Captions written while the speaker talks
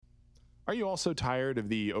Are you also tired of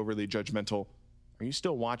the overly judgmental? Are you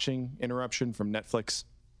still watching Interruption from Netflix?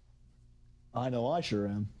 I know I sure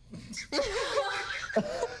am.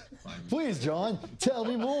 Please, John, tell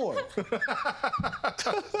me more.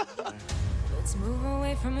 Let's move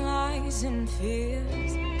away from lies and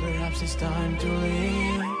fears. Perhaps it's time to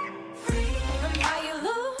leave. Free from how you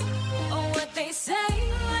look or what they say.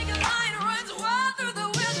 Like a lion runs wild through the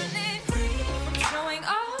wilderness. Free from showing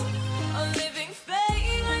off a living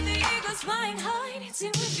fate. Like the eagles flying high, dancing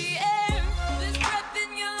with the air. There's breath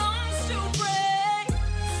in your lungs to breathe.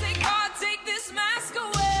 Say, God, take this mask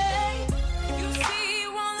away. You see, he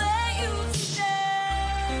won't let you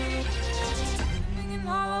stay. Living in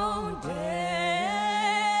hollow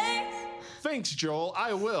days. Thanks, Joel.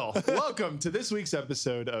 I will. Welcome to this week's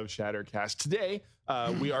episode of Shattercast. Today,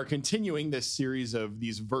 we are continuing this series of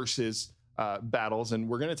these versus battles, and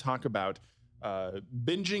we're going to talk about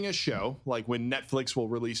binging a show, like when Netflix will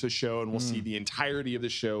release a show and we'll see the entirety of the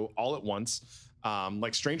show all at once,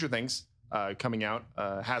 like Stranger Things coming out,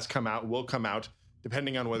 has come out, will come out,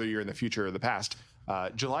 depending on whether you're in the future or the past,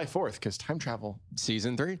 July 4th, because time travel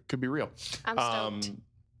Season 3 could be real. I'm stoked.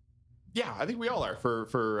 Yeah, I think we all are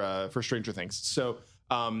for Stranger Things. So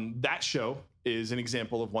that show is an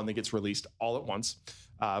example of one that gets released all at once.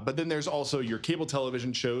 But then there's also your cable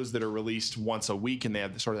television shows that are released once a week, and they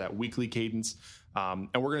have sort of that weekly cadence. And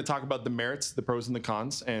we're going to talk about the merits, the pros and the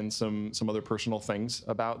cons, and some other personal things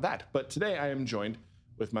about that. But today I am joined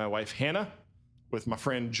with my wife, Hannah, with my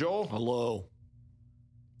friend Joel. Hello.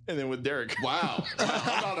 And then with Derek. Wow.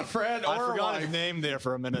 I'm not a friend I or a forgot wife. his name there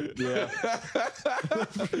for a minute. Yeah.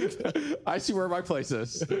 I see where my place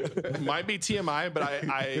is. Might be TMI, but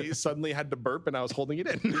I suddenly had to burp and I was holding it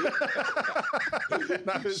in.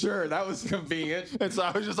 Sure, that was convenient. And so I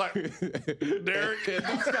was just like, Derek, This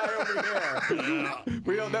guy over here.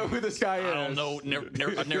 We don't know who this guy is. I don't know.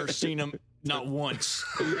 I've never seen him. Not once.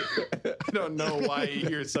 I don't know why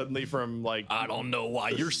you're suddenly from like. I don't know why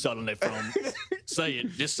you're suddenly from. Say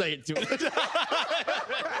it. Just say it to me.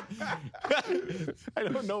 I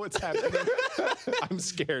don't know what's happening. I'm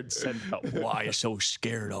scared. Send help. Why are you so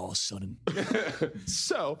scared all of a sudden?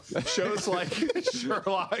 So shows like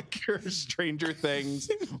Sherlock or Stranger Things,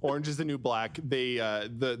 Orange is the New Black, they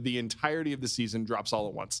the entirety of the season drops all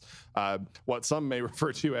at once. What some may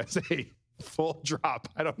refer to as a full drop.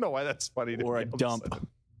 I don't know why that's funny to Or me. a dump.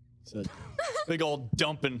 Big old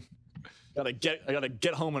dumping. I gotta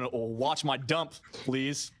get home and watch my dump,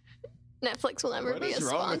 please. Netflix will never What be a is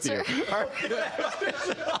wrong with sponsor.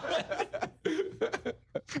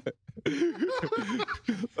 you?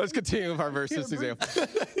 Let's continue with our versus example.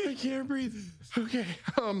 I can't breathe. Okay.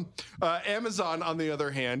 Amazon, on the other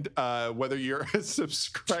hand, whether you're a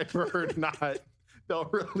subscriber or not, they'll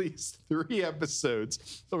release 3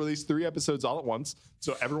 episodes. They'll release 3 episodes all at once,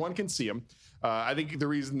 so everyone can see them. I think the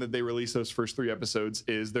reason that they release those first 3 episodes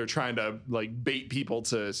is they're trying to like bait people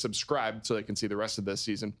to subscribe so they can see the rest of this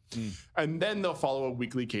season. And then they'll follow a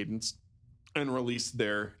weekly cadence and release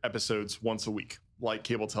their episodes once a week, like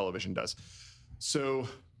cable television does. So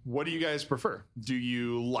what do you guys prefer? Do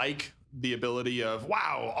you like the ability of,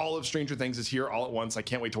 wow, all of Stranger Things is here all at once, I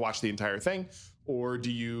can't wait to watch the entire thing? Or do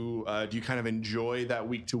you kind of enjoy that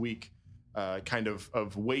week to week kind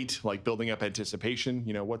of wait, like building up anticipation?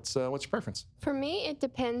 You know, what's your preference? For me, it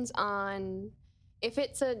depends on if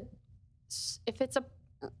it's a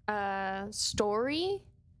story,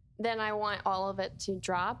 then I want all of it to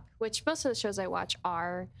drop, which most of the shows I watch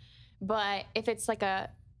are. But if it's like a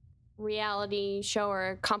reality show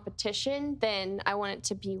or competition, then I want it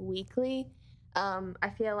to be weekly. I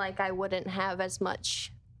feel like I wouldn't have as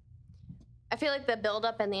much. I feel like the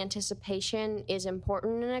buildup and the anticipation is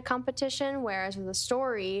important in a competition, whereas with a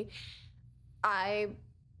story, I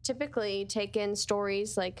typically take in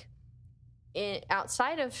stories like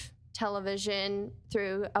outside of television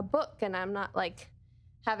through a book, and I'm not like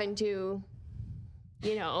having to,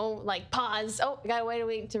 you know, like pause. Oh, I gotta wait a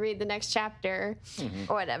week to read the next chapter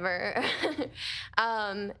or whatever.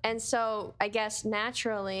 And so I guess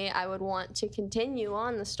naturally I would want to continue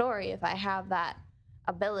on the story if I have that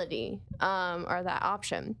ability or that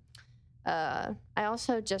option. I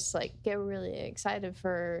also just like get really excited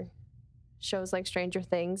for shows like Stranger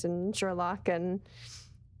Things and Sherlock and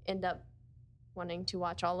end up wanting to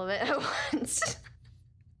watch all of it at once.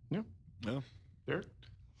 Yeah. Derek?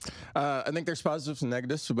 I think there's positives and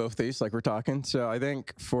negatives to both these, like we're talking. So I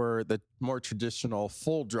think for the more traditional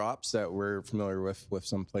full drops that we're familiar with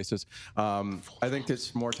some places, I think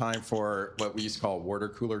it's more time for what we used to call water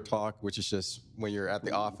cooler talk, which is just when you're at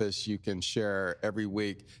the office, you can share every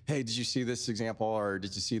week, hey, did you see this example or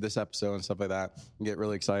did you see this episode and stuff like that, and get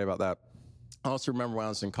really excited about that. I also remember when I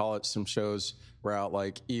was in college, some shows were out,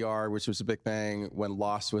 like ER, which was a big thing when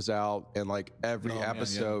Lost was out, and like every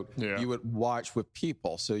episode Yeah. you would watch with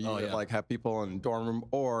people. So you would like have people in the dorm room,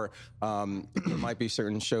 or there might be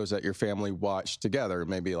certain shows that your family watched together,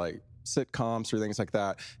 maybe like sitcoms or things like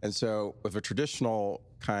that. And so with a traditional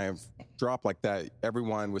kind of drop like that,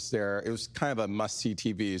 everyone was there. It was kind of a must-see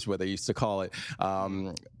TV is what they used to call it,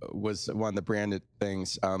 was one of the branded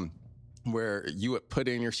things. Where you would put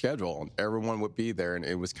in your schedule and everyone would be there, and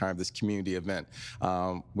it was kind of this community event,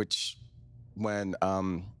 which when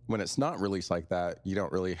it's not released like that, you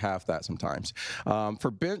don't really have that sometimes.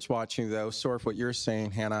 For binge watching, though, sort of what you're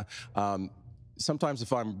saying, Hannah, sometimes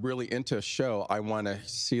if I'm really into a show, I want to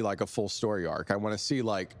see like a full story arc. I want to see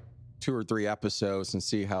like 2 or 3 episodes and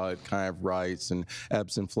see how it kind of writes and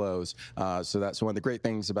ebbs and flows. So that's one of the great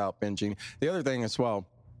things about binging. The other thing as well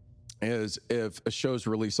is if a show's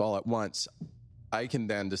released all at once, I can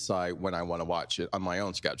then decide when I want to watch it on my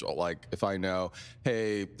own schedule. Like if I know,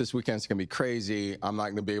 hey, this weekend's going to be crazy, I'm not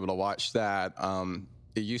going to be able to watch that.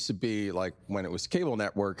 It used to be like when it was cable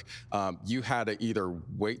network, you had to either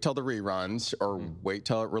wait till the reruns or wait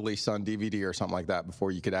till it released on DVD or something like that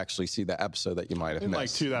before you could actually see the episode that you might have In like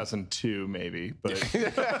missed. 2002, maybe. But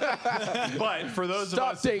but for those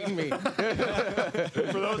Stop of us, dating me.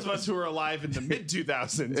 for those of us who are alive in the mid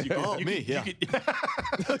 2000s,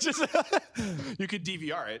 you could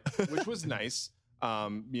DVR it, which was nice.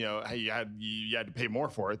 You know, you had to pay more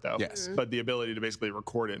for it though. Yes. But the ability to basically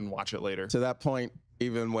record it and watch it later. To that point,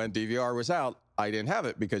 even when DVR was out, I didn't have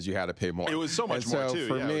it because you had to pay more. It was so much And more, so too.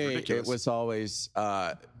 For Yeah, it was me, ridiculous. it was always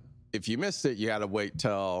if you missed it, you had to wait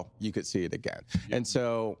till you could see it again. And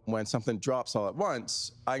so when something drops all at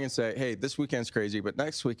once, I can say, hey, this weekend's crazy, but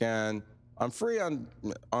next weekend I'm free on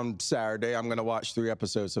Saturday. I'm going to watch 3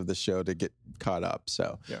 episodes of the show to get caught up.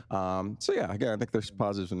 So, yeah, again, I think there's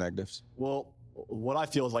positives and negatives. Well, what I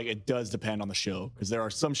feel is like it does depend on the show, because there are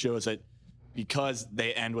some shows that, because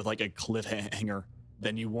they end with like a cliffhanger,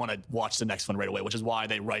 then you want to watch the next one right away, which is why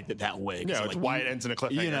they write it that way. Yeah, So, it's like, why it ends in a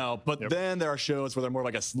cliffhanger. You know, but then there are shows where they're more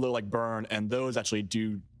like a slow like burn, and those actually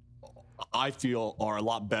do, I feel, are a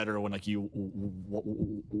lot better when like you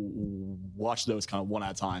watch those kind of one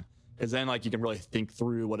at a time, because then like you can really think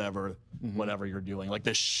through whatever you're doing. Like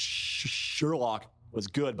the Sherlock was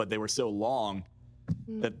good, but they were so long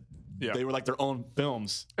that they were like their own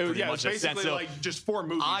films. It was, pretty yeah, much, it was in a sense. basically So like just 4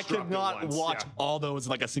 movies. I could dropped at not once. watch Yeah. all those in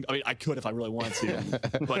like a single. I mean, I could if I really wanted to,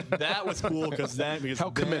 but that was cool because How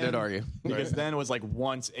committed are you? Because then it was like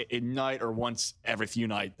once a night or once every few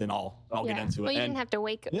nights. Then I'll get into it. Well, you And- didn't have to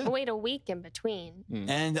wait a week in between.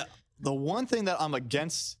 and the one thing that I'm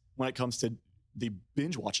against when it comes to the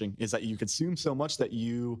binge watching is that you consume so much that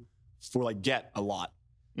you forget a lot.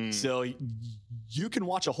 So you can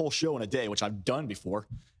watch a whole show in a day, which I've done before,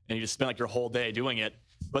 and you just spend like your whole day doing it.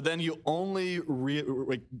 But then you only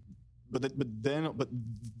but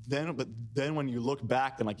then when you look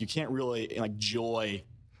back, then like you can't really like enjoy,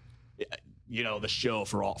 you know, the show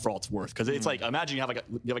for all it's worth, because it's like, imagine you have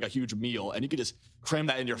like a huge meal and you could just cram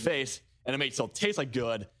that in your face and it may still taste like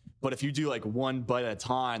good, but if you do like one bite at a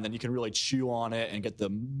time, then you can really chew on it and get the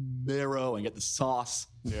marrow and get the sauce,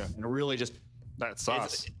 and really just That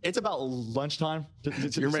sauce. it's about lunchtime.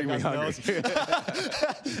 You're making me hungry.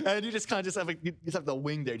 And you just kind of just have the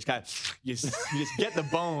wing there. You just get the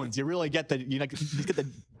bones. You really get the you get the.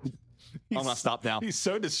 I'm gonna stop now. He's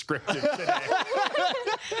so descriptive today.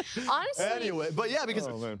 Honestly, Anyway, but yeah, because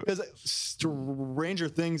Stranger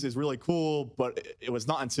Things is really cool, but it was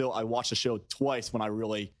not until I watched the show twice when I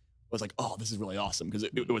really was like, oh, this is really awesome, because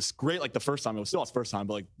it was great. Like the first time, it was still its first time,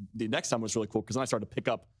 but like the next time was really cool, because then I started to pick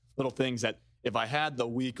up little things that if I had the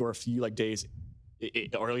week or a few like days,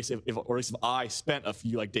 or at least if I spent a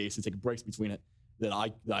few like days to take breaks between it, that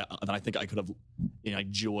I think I could have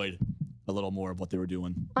enjoyed a little more of what they were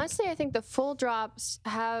doing. honestly, I think the full drops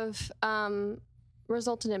have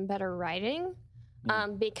resulted in better writing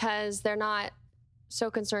because they're not so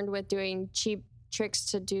concerned with doing cheap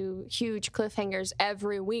tricks to do huge cliffhangers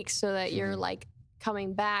every week, so that you're like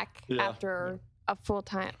coming back after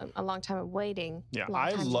a long time of waiting. Yeah, long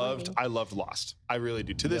I time loved waiting. Lost. I really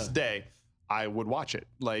do. To this day, I would watch it.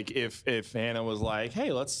 Like if Anna was like,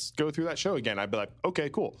 "Hey, let's go through that show again," I'd be like, "Okay,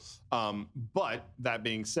 cool." But that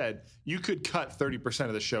being said, you could cut 30%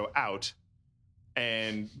 of the show out,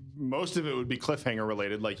 and most of it would be cliffhanger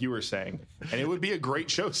related, like you were saying, and it would be a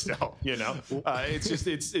great show still. You know, it's just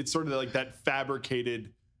it's sort of like that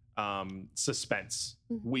fabricated suspense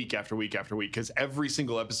week after week after week, because every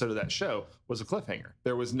single episode of that show was a cliffhanger.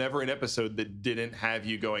 There was never an episode that didn't have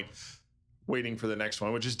you going, waiting for the next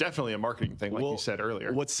one, which is definitely a marketing thing, like you said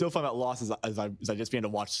earlier. What's so fun about Lost is I just began to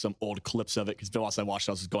watch some old clips of it because the last I watched,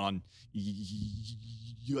 I was just going on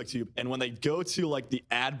YouTube, and when they go to like the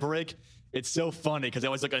ad break, it's so funny because they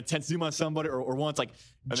always like an intense zoom on somebody, or once like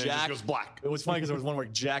And then it just goes black. It was funny because there was one where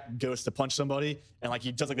Jack goes to punch somebody and like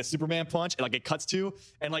he does like a Superman punch and like it cuts to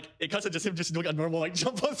and like it cuts to just him just doing a normal like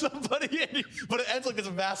jump on somebody, but it ends like this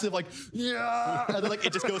massive like yeah, and then like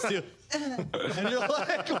it just goes to and you're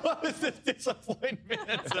like, what is this disappointment?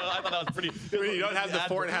 So I thought that was pretty. I mean, you don't have the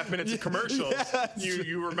 4.5 minutes of commercials. Yes.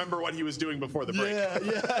 You remember what he was doing before the break.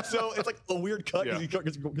 Yeah. So it's like a weird cut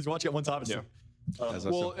because Yeah. you're watching at one time. Yeah.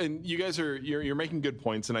 Well, and you guys you're making good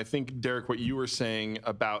points, and I think Derek, what you were saying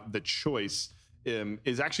about the choice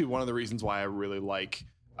is actually one of the reasons why I really like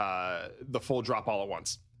the full drop all at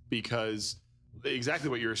once, because exactly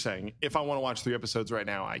what you were saying. If I want to watch 3 episodes right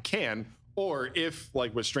now, I can. Or if,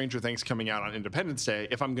 like with Stranger Things coming out on Independence Day,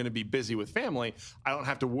 if I'm going to be busy with family, I don't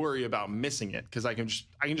have to worry about missing it because I can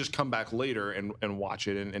just come back later and watch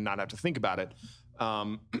it and not have to think about it.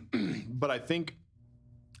 But I think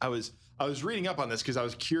I was reading up on this because I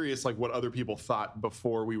was curious, like what other people thought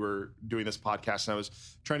before we were doing this podcast, and I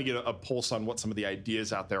was trying to get a pulse on what some of the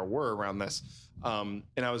ideas out there were around this. And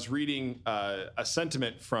I was reading a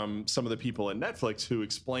sentiment from some of the people at Netflix who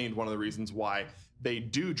explained one of the reasons why they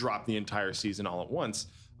do drop the entire season all at once,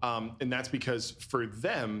 and that's because for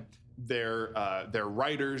them, their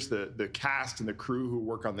writers, the cast and the crew who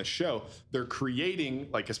work on the show, they're creating,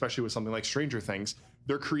 like especially with something like Stranger Things,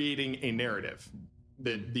 they're creating a narrative.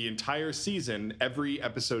 The entire season, every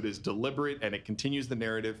episode is deliberate and it continues the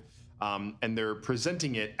narrative, and they're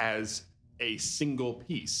presenting it as a single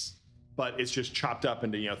piece, but it's just chopped up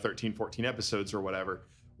into 13, 14 episodes or whatever.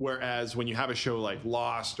 Whereas when you have a show like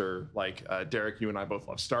Lost or like Derek, you and I both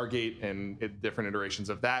love Stargate and different iterations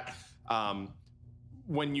of that.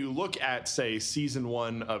 When you look at, say, season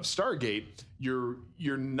 1 of Stargate, you're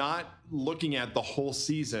not looking at the whole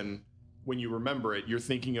season. When you remember it, you're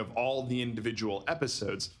thinking of all the individual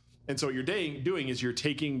episodes. And so what you're doing is you're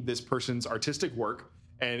taking this person's artistic work,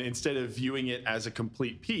 and instead of viewing it as a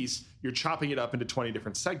complete piece, you're chopping it up into 20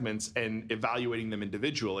 different segments and evaluating them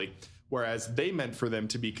individually, whereas they meant for them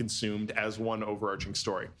to be consumed as one overarching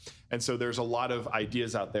story. And so there's a lot of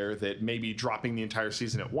ideas out there that maybe dropping the entire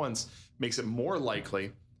season at once makes it more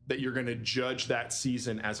likely that you're going to judge that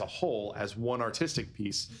season as a whole, as one artistic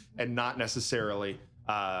piece, and not necessarily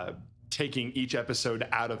taking each episode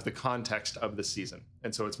out of the context of the season.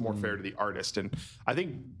 And so it's more fair to the artist. And I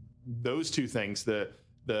think those two things, the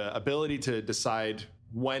ability to decide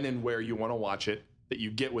when and where you want to watch it, that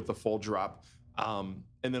you get with the full drop, and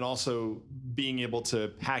then also being able to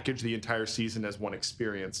package the entire season as one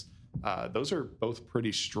experience, those are both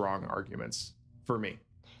pretty strong arguments for me.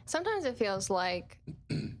 Sometimes it feels like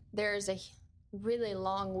there's a really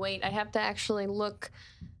long wait. I have to actually look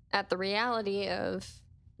at the reality of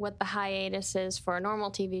what the hiatus is for a normal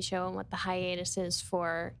TV show and what the hiatus is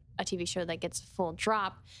for a TV show that gets a full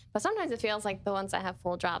drop. But sometimes it feels like the ones that have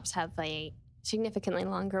full drops have a significantly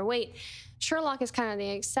longer wait. Sherlock is kind of the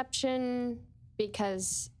exception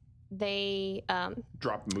because they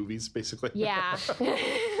drop movies, basically. Yeah.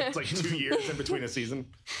 It's like 2 years in between a season.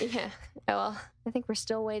 Yeah. Well, I think we're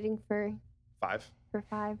still waiting for 5. For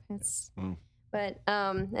 5. But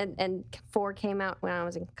and 4 came out when I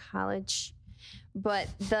was in college. But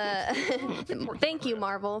thank you,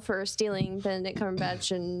 Marvel, for stealing Benedict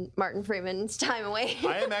Cumberbatch and Martin Freeman's time away.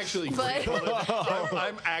 I am actually grateful.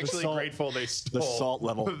 I'm actually grateful they stole the salt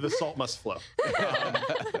level. The salt must flow.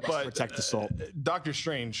 But Protect the salt. Doctor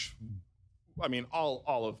Strange. I mean, all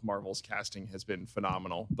of Marvel's casting has been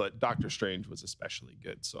phenomenal, but Doctor Strange was especially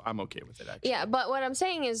good, so I'm okay with it. Actually, yeah. But what I'm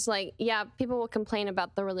saying is, like, yeah, people will complain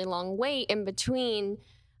about the really long wait in between,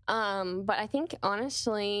 but I think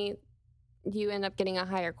honestly, you end up getting a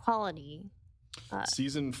higher quality.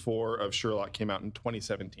 Season 4 of Sherlock came out in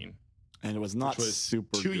 2017. And it was not which was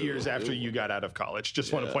super 2 good. years after you got out of college.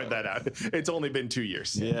 Just want to point that out. It's only been 2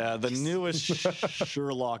 years. Yeah, the newest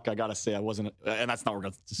Sherlock, I gotta say, I wasn't, and that's not what we're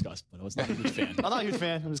gonna discuss, but I was not a huge fan. I'm not a huge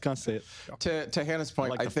fan. I'm just gonna say it. To Hannah's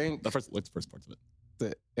point, I think the first parts of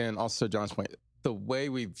it. And also John's point, the way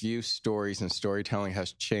we view stories and storytelling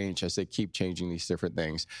has changed as they keep changing these different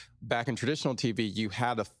things. Back in traditional TV, you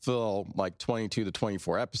had to fill like 22 to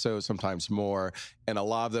 24 episodes, sometimes more, and a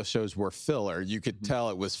lot of those shows were filler. You could tell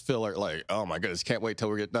it was filler, like, oh my goodness, can't wait till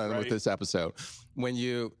we get done with this episode.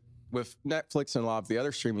 With Netflix and a lot of the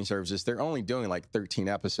other streaming services, they're only doing like 13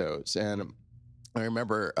 episodes. And I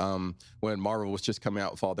remember when Marvel was just coming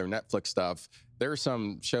out with all their Netflix stuff, there were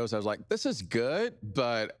some shows I was like, this is good,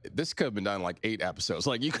 but this could have been done like 8 episodes.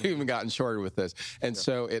 Like you could have even gotten shorter with this. And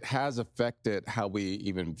so it has affected how we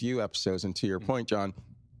even view episodes. And to your point, John,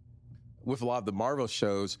 with a lot of the Marvel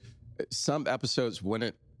shows, some episodes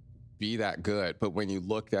wouldn't be that good, but when you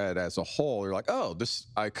look at it as a whole, you're like, oh,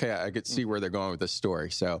 I could see where they're going with this story.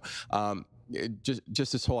 So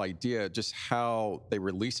just this whole idea, just how they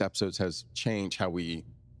release episodes has changed how we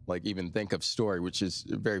like even think of story, which is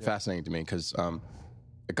very fascinating to me because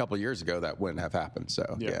a couple of years ago that wouldn't have happened.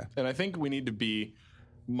 So yeah. And I think we need to be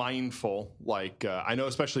mindful. Like I know,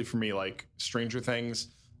 especially for me, like Stranger Things,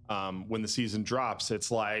 when the season drops, it's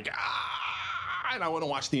like and I want to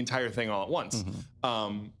watch the entire thing all at once.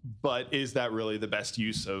 But is that really the best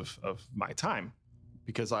use of my time?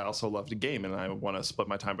 Because I also love to game and I want to split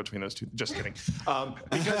my time between those two. Just kidding.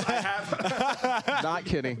 Because I have... Not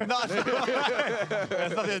kidding. That's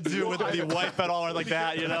nothing to do with the wife at all or like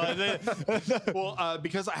that, you know? Well,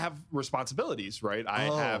 because I have responsibilities, right? I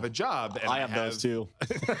have a job. And I have those too.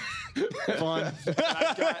 Fun.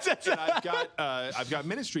 I've got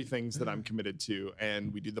ministry things that I'm committed to,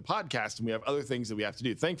 and we do the podcast, and we have other things that we have to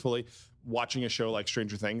do. Thankfully, watching a show like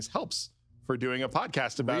Stranger Things helps for doing a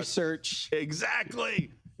podcast about research.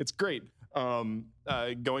 Exactly. It's great. Going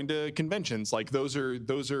to conventions, like those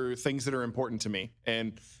are things that are important to me.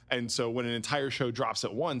 And so when an entire show drops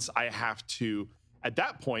at once, I have to, at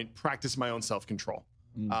that point, practice my own self-control.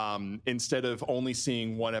 Instead of only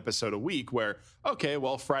seeing one episode a week where, okay,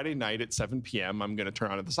 well, Friday night at 7 p.m., I'm going to turn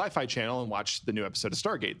on to the Sci-Fi Channel and watch the new episode of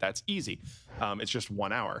Stargate. That's easy. It's just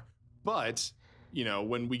 1 hour. But you know,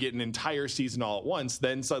 when we get an entire season all at once,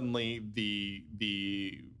 then suddenly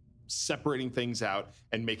the separating things out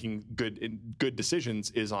and making good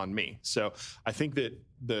decisions is on me. So I think that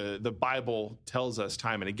the Bible tells us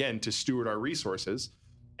time and again to steward our resources,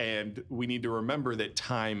 and we need to remember that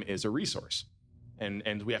time is a resource,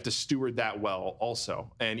 and we have to steward that well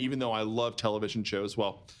also. And even though I love television shows,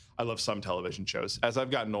 well, I love some television shows. As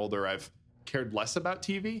I've gotten older, I've cared less about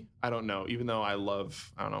TV. I don't know, even though I don't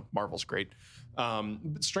know, Marvel's great.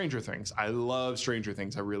 But Stranger Things, I love Stranger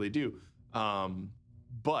Things, I really do.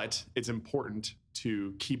 But it's important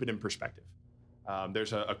to keep it in perspective.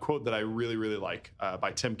 There's a quote that I really, really like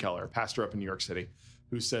by Tim Keller, pastor up in New York City,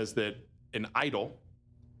 who says that an idol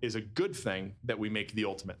is a good thing that we make the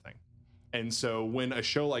ultimate thing. And so when a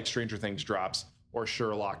show like Stranger Things drops, or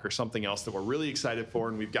Sherlock, or something else that we're really excited for,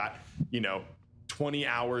 and we've got, 20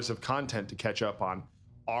 hours of content to catch up on,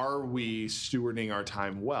 are we stewarding our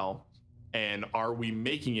time well? And are we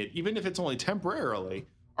making it, even if it's only temporarily,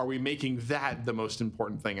 are we making that the most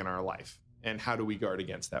important thing in our life? And how do we guard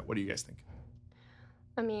against that? What do you guys think?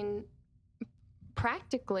 I mean,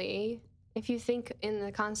 practically, if you think in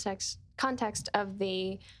the context of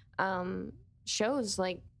the shows,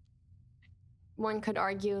 like, one could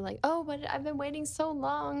argue, like, oh, but I've been waiting so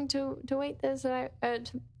long to wait this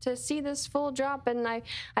and to see this full drop, and I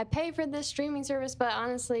pay for this streaming service, but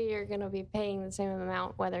honestly, you're going to be paying the same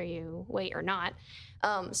amount whether you wait or not.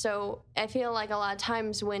 So I feel like a lot of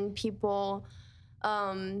times when people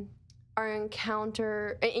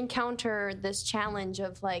encounter this challenge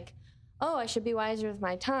of like, oh, I should be wiser with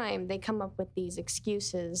my time, they come up with these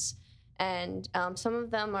excuses. And some of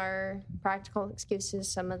them are practical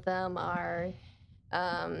excuses, some of them are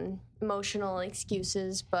emotional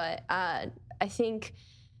excuses. But I think,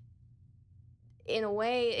 in a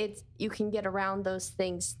way, you can get around those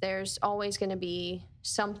things. There's always going to be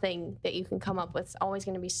something that you can come up with. Always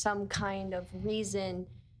going to be some kind of reason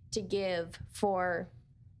to give for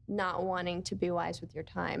not wanting to be wise with your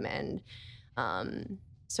time. And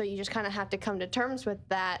so you just kind of have to come to terms with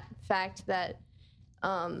that fact that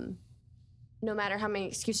no matter how many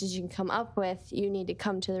excuses you can come up with, you need to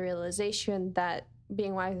come to the realization that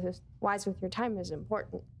being wise with your time is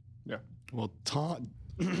important. Yeah. Well, time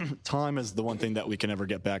is the one thing that we can never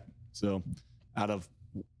get back. So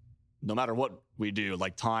no matter what we do,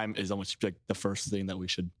 like, time is almost like the first thing that we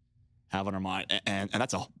should have on our mind. And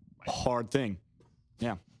that's a hard thing.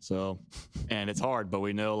 Yeah. So, and it's hard, but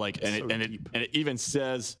we know, like, and it even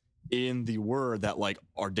says in the word that, like,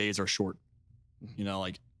 our days are short,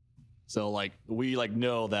 like, so, like, we, like,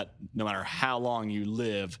 know that no matter how long you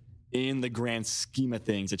live, in the grand scheme of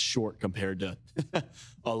things, it's short compared to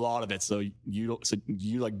a lot of it. So you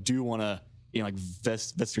like do want to, like,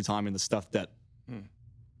 invest your time in the stuff that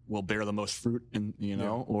will bear the most fruit, and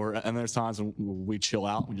and there's times when we chill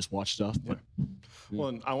out, we just watch stuff. But, Well,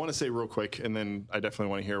 and I want to say real quick, and then I definitely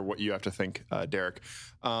want to hear what you have to think, Derek.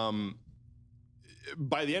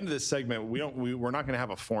 By the end of this segment, we're not going to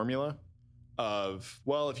have a formula of,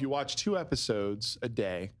 well, if you watch 2 episodes a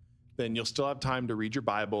day, then you'll still have time to read your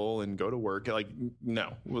Bible and go to work. Like,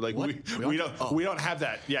 no, like we don't have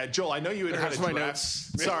that. Yeah, Joel, I know you had my a draft.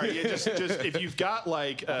 Sorry, just if you've got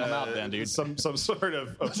like I'm out then, dude. some sort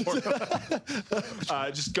of formula,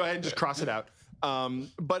 just go ahead and just cross it out.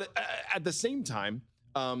 But at the same time,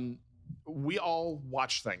 we all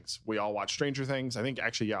watch things. We all watch Stranger Things. I think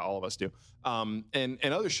actually, yeah, all of us do. And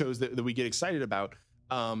other shows that we get excited about.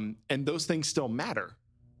 And those things still matter.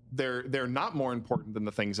 They're not more important than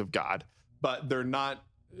the things of God, but they're not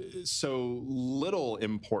so little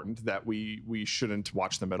important that we shouldn't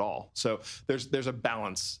watch them at all. So there's a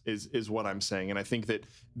balance is what I'm saying. And I think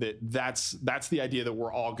that's the idea that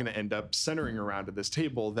we're all going to end up centering around at this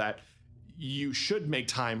table, that you should make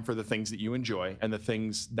time for the things that you enjoy and the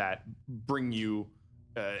things that bring you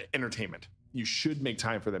entertainment. You should make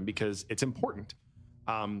time for them because it's important,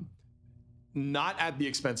 not at the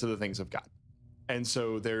expense of the things of God. And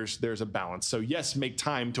so there's a balance. So yes, make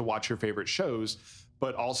time to watch your favorite shows,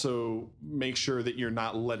 but also make sure that you're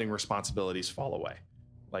not letting responsibilities fall away.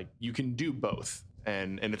 Like, you can do both,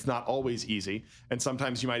 and it's not always easy. And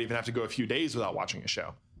sometimes you might even have to go a few days without watching a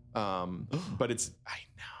show. But it's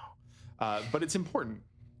important.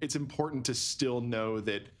 It's important to still know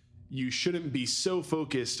that you shouldn't be so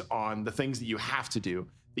focused on the things that you have to do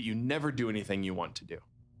that you never do anything you want to do.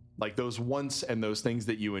 Like, those wants and those things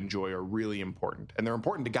that you enjoy are really important, and they're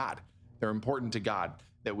important to God. They're important to God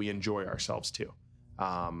that we enjoy ourselves too,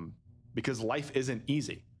 because life isn't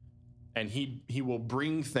easy, and He will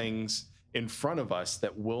bring things in front of us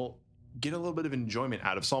that will get a little bit of enjoyment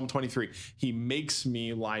out of. Psalm 23: He makes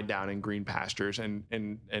me lie down in green pastures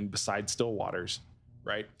and beside still waters.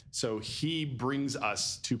 Right, so He brings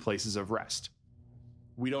us to places of rest.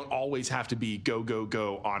 We don't always have to be go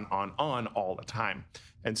on all the time.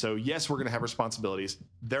 And so, yes, we're going to have responsibilities.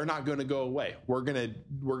 They're not going to go away. We're going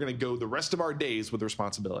to go the rest of our days with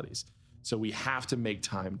responsibilities. So we have to make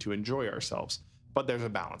time to enjoy ourselves. But there's a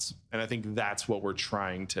balance, and I think that's what we're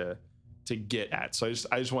trying to get at. So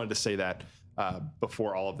I just wanted to say that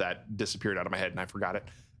before all of that disappeared out of my head and I forgot it.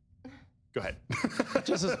 Go ahead.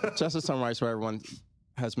 just to summarize what everyone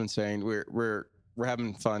has been saying, we're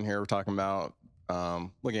having fun here. We're talking about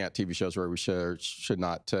looking at TV shows where we should or should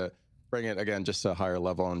not, to bring it again just to a higher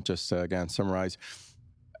level and just to, again, summarize.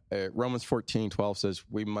 Romans 14:12 says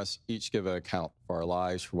we must each give an account for our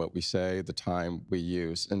lives, for what we say, the time we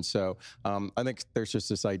use. And so I think there's just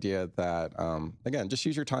this idea that, again, just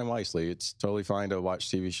use your time wisely. It's totally fine to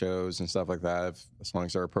watch TV shows and stuff like that, as long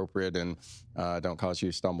as they're appropriate and don't cause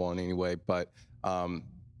you to stumble in any way. But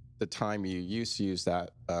the time you used to use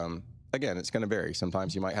that, again, it's going to vary.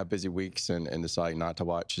 Sometimes you might have busy weeks and decide not to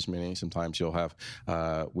watch as many. Sometimes you'll have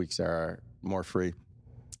weeks that are more free.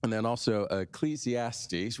 And then also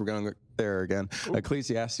Ecclesiastes, we're going there again. Ooh.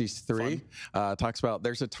 Ecclesiastes 3 talks about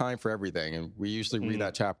there's a time for everything. And we usually read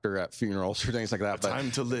that chapter at funerals or things like that. Time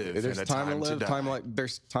to live. There's and time to live, to time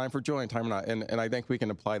there's time for joy and time not. And I think we can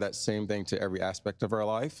apply that same thing to every aspect of our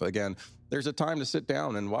life. Again, there's a time to sit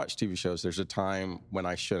down and watch TV shows. There's a time when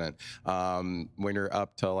I shouldn't. When you're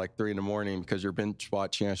up till like 3 a.m. because you're binge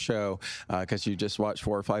watching a show because you just watched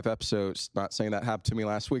 4 or 5 episodes. Not saying that happened to me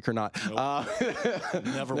last week or not. Nope.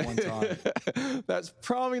 Never one time. That's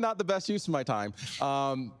probably not the best use of my time.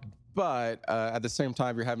 But at the same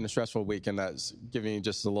time, you're having a stressful week, and that's giving you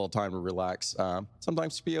just a little time to relax.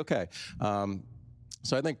 Sometimes to be okay.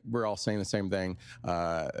 So I think we're all saying the same thing.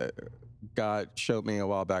 God showed me a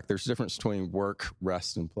while back, there's a difference between work,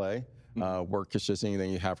 rest, and play. Work is just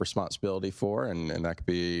anything you have responsibility for, and that could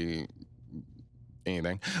be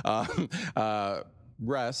anything.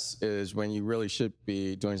 Rest is when you really should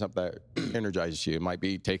be doing something that energizes you. It might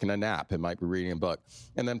be taking a nap. It might be reading a book.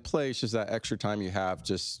 And then play is just that extra time you have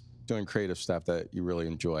just doing creative stuff that you really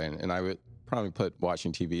enjoy. And I would probably put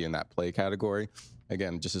watching TV in that play category.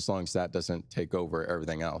 Again, just as long as that doesn't take over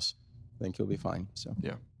everything else, I think you'll be fine. So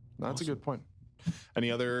yeah, that's a good point. Any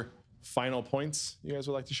other final points you guys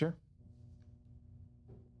would like to share?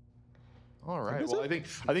 All right. Well, I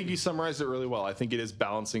think you summarized it really well. I think it is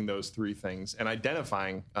balancing those 3 things and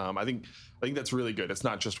identifying. I think that's really good. It's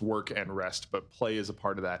not just work and rest, but play is a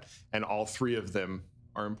part of that, and all 3 of them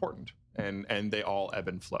are important, and they all ebb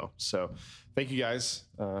and flow. So, thank you guys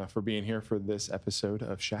for being here for this episode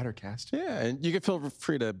of Shattercast. Yeah, and you can feel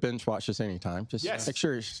free to binge watch this anytime. Just make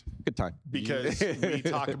sure it's a good time, because we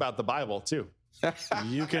talk about the Bible too.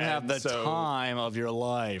 You can have the time of your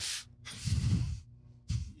life.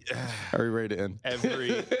 Are we ready to end?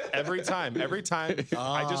 Every time.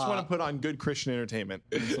 I just want to put on good Christian entertainment,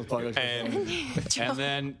 and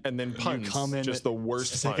then puns. come in just the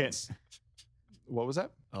worst puns. What was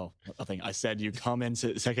that? Oh, nothing. I said you come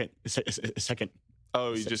into second.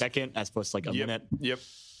 Oh, you just second as opposed to like a Yep. minute. Yep.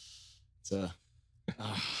 It's a.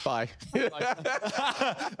 Bye.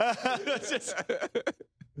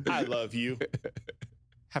 I love you.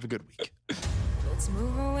 Have a good week. Let's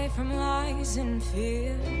move away from lies and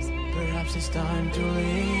fears. Perhaps it's time to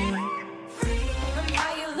leave.